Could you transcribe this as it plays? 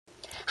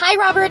Hi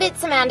Robert,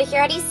 it's Amanda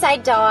here at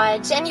Eastside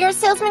Dodge, and your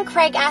salesman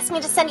Craig asked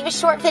me to send you a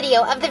short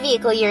video of the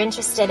vehicle you're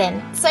interested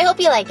in, so I hope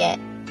you like it.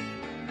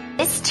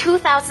 This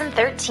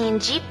 2013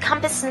 Jeep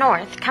Compass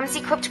North comes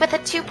equipped with a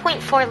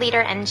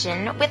 2.4-liter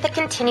engine with a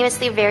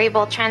continuously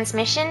variable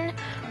transmission,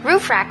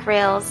 roof rack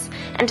rails,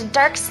 and a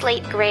dark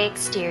slate gray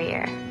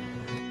exterior.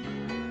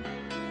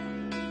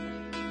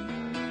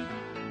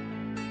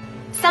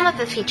 Some of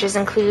the features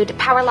include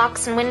power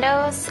locks and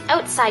windows,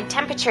 outside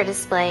temperature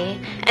display,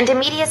 and a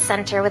media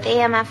center with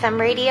AM/FM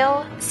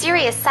radio,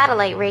 Sirius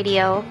satellite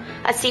radio,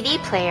 a CD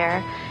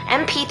player,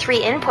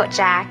 MP3 input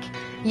jack,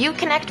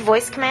 Uconnect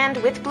voice command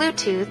with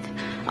Bluetooth,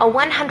 a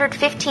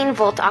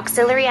 115-volt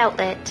auxiliary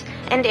outlet,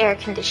 and air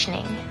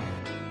conditioning.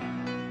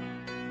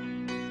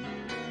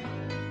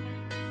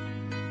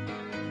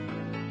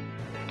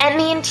 And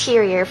the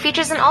interior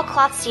features an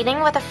all-cloth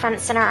seating with a front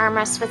center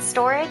armrest with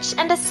storage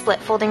and a split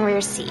folding rear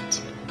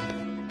seat.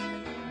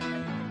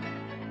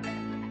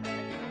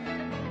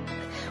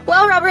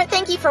 Well, Robert,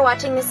 thank you for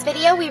watching this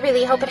video. We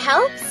really hope it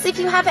helps. If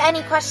you have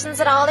any questions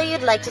at all or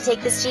you'd like to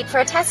take this Jeep for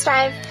a test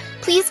drive,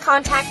 please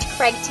contact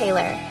Craig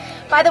Taylor.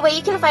 By the way,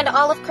 you can find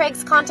all of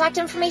Craig's contact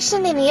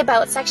information in the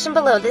About section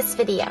below this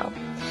video.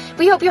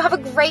 We hope you have a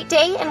great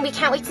day, and we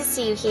can't wait to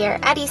see you here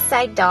at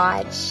Eastside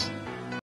Dodge.